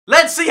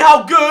Let's see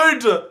how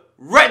good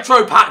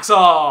retro packs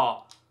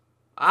are.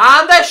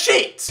 And they're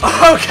shit.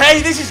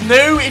 Okay, this is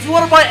new. If you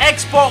want to buy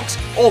Xbox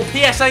or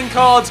PSN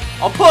cards,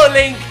 I'll put a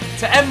link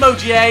to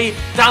MMOGA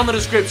down the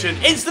description.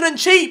 Instant and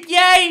cheap,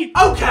 yay!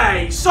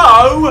 Okay,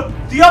 so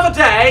the other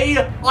day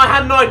I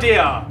had an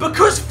idea.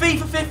 Because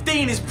FIFA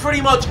 15 is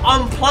pretty much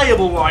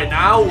unplayable right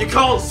now, you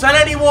can't sell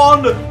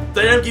anyone,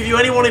 they don't give you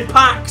anyone in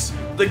packs,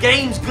 the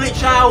games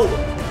glitch out,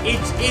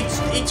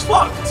 it's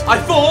fucked. I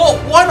thought,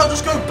 why not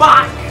just go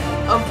back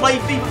and play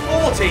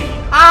FIFA 14?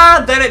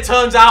 And then it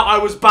turns out I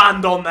was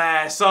banned on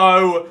there,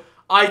 so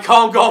I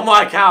can't go on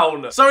my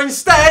account. So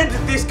instead,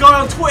 this guy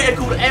on Twitter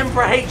called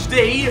Emperor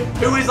HD,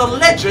 who is a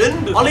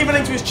legend, I'll leave a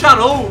link to his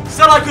channel,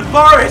 said I could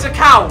borrow his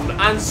account.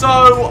 And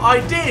so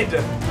I did.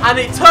 And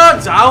it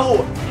turns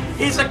out,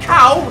 his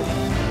account,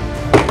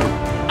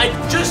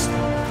 his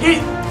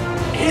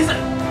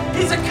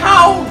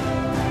account,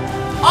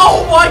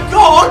 oh my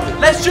god.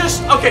 Let's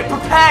just, okay,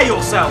 prepare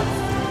yourself.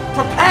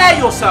 Prepare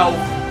yourself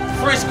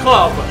for his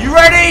club. You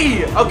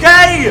ready?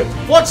 Okay,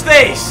 watch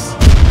this.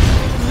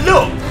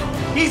 Look.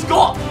 He's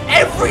got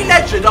every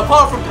legend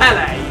apart from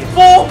Pele.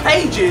 4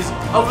 pages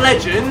of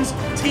legends.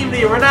 Team of the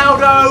Year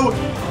Ronaldo.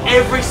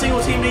 Every single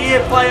Team of the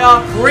Year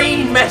player.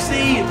 Green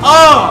Messi.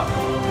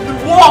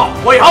 What?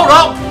 Wait, hold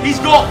up. He's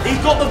got the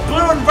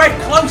blue and red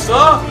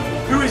Closer,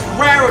 who is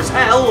rare as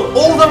hell.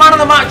 All the man of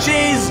the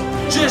matches.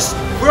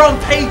 We're on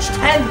page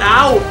 10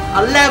 now.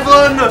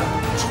 11,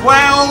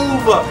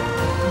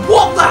 12.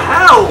 What the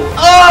hell?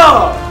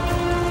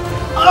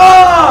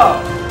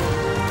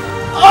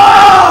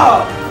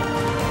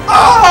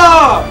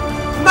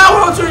 Now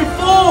we're on to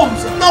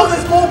informs! No,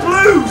 there's more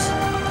blues!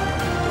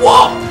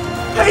 What?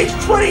 Page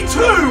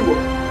 22!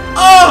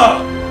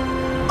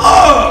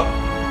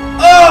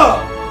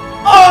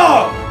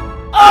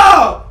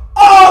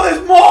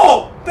 There's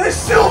more! There's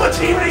silver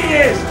Team of the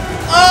Years!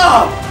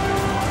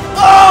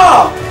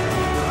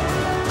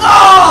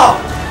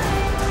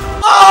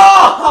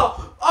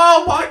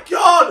 Oh my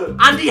god!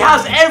 And he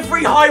has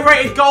every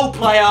high-rated goal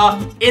player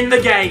in the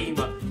game.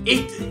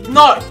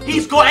 No,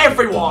 he's got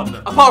everyone,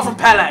 apart from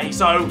Pele,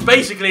 so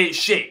basically it's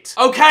shit.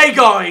 Okay,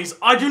 guys,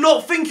 I do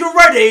not think you're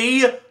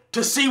ready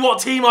to see what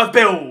team I've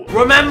built.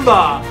 Remember,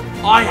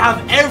 I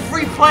have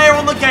every player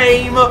on the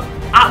game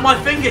at my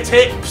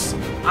fingertips,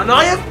 and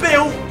I have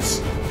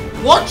built,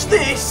 watch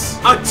this,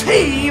 a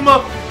team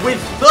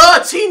with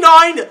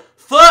 39,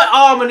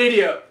 I'm an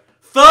idiot,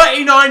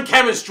 39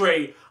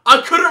 chemistry.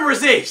 I couldn't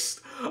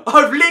resist.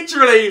 I've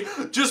literally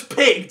just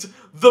picked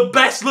the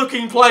best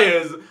looking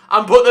players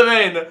and put them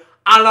in,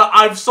 and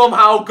I've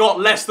somehow got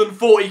less than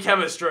 40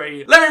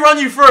 chemistry. Let me run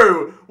you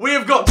through. We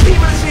have got Team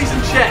of the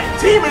Season Chet,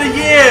 Team of the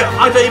Year,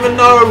 I don't even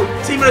know,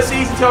 Team of the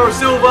Season Thiago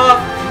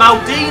Silva,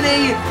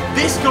 Maldini,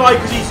 this guy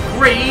because he's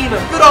green,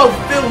 good old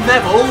Phil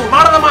Neville,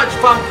 Man of the Match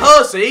Van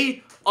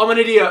Persie, I'm an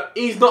idiot,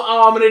 he's not,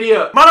 I'm an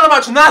idiot. Man of the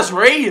Match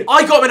Nasri,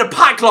 I got him in a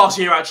pack last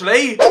year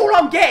actually. All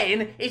I'm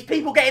getting is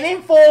people getting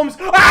informs.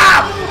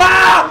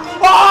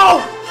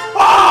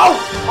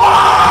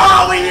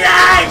 Oh,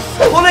 yes!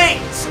 Pull it!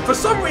 For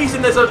some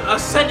reason, there's a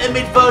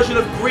centre-mid version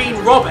of Green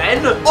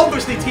Robin.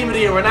 Obviously, Team of the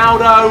Year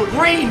Ronaldo.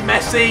 Green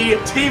Messi.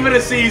 Team of the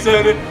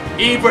Season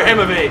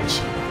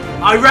Ibrahimovic.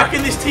 I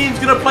reckon this team's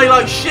going to play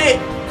like shit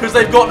because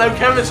they've got no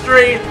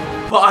chemistry,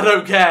 but I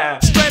don't care.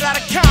 Straight out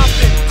of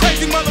Compton.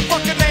 Crazy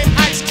motherfucker named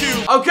Ice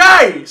Cube.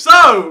 Okay,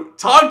 so,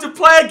 time to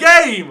play a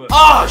game.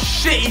 Oh,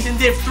 shit, he's in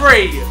Div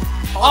 3.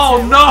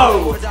 Oh,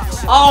 no.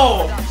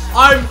 Oh.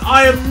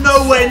 I am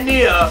nowhere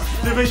near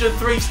Division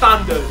 3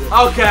 standard.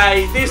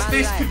 Okay, this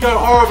could go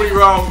horribly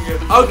wrong.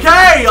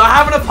 Okay, I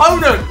have an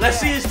opponent. Let's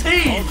see his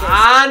team.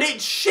 And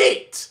it's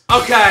shit.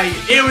 Okay,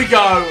 here we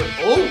go.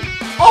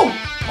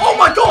 Oh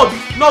my god.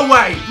 No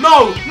way.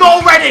 No,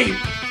 not already.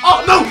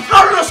 Oh, no,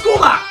 how did I score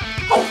that?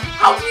 Oh,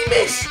 how did he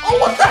miss? Oh,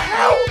 what the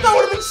hell? That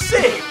would have been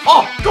sick.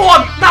 Oh, go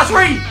on,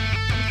 Nasri.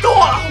 Go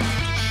on. Oh,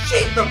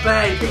 shit the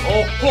bed.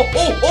 Oh,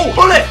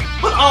 pull it.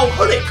 Oh,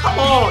 pull it, come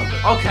on.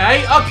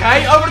 Okay,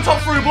 over the top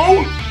through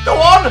ball.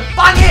 Go on,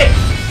 bang it.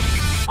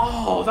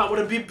 Oh, that would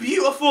have been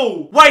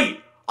beautiful.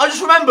 Wait, I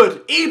just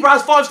remembered. Ibra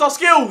has 5-star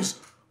skills.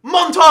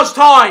 Montage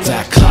time.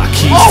 That clock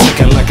keeps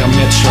ticking like a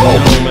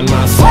metronome, and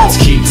my thoughts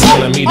keep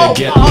telling me to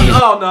get me.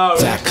 Oh, no.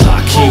 That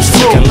clock keeps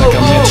ticking like a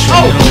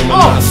metronome, and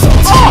my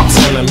thoughts keep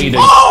telling me to.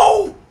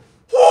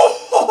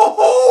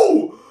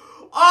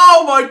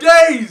 Oh, my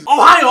days.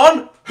 Oh, hang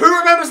on. Who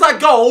remembers that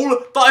goal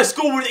that I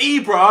scored with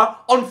Ibra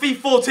on FIFA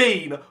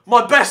 14?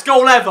 My best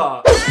goal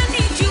ever.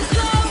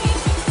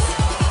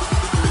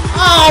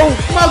 Oh,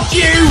 fuck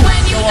you!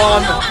 Go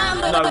on.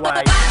 No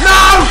way.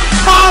 No!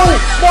 Oh,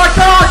 my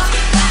God!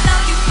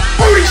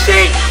 Holy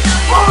shit!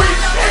 Holy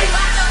shit!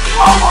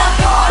 Oh, my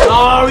God!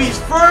 Oh, he's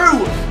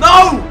through!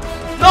 No!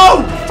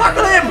 No!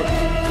 Tackle him!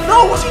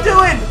 No, what's he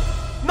doing?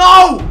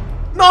 No!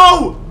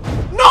 No!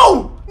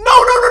 No!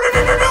 No!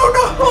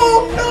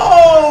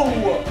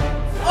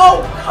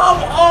 Oh,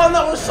 come on,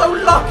 that was so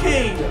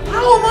lucky.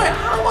 How am I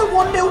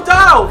 1-0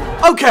 down?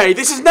 Okay,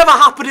 this has never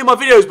happened in my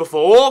videos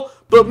before,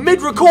 but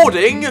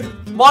mid-recording,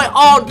 my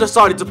aunt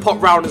decided to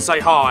pop round and say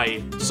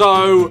hi.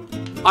 So,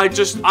 I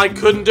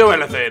couldn't do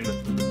anything.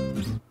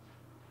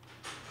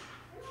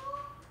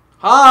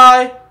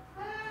 Hi.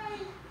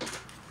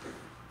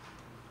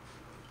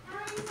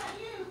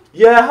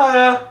 Yeah,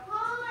 hiya.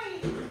 Hi!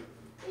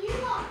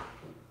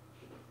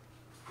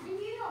 Are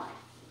you not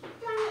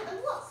down at the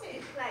what's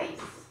it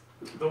place?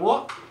 The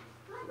what? I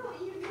thought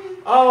you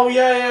moved. Oh,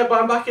 yeah, but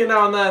I'm back in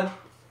now and then.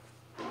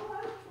 Oh,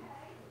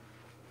 okay.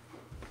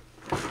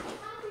 How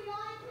do you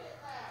like it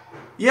there?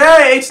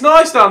 Yeah, it's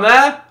nice down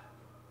there.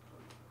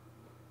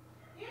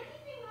 The only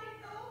thing I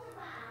thought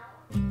about.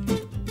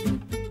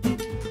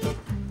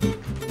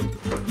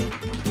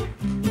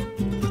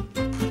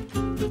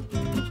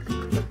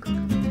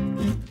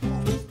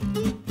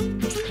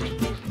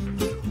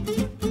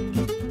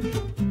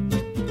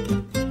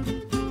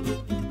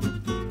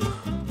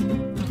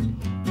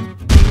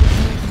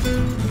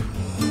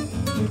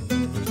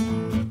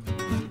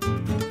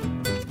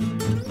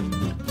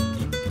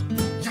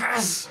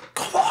 Yes!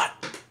 Come on!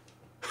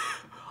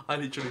 I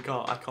literally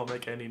can't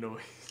make any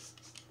noise.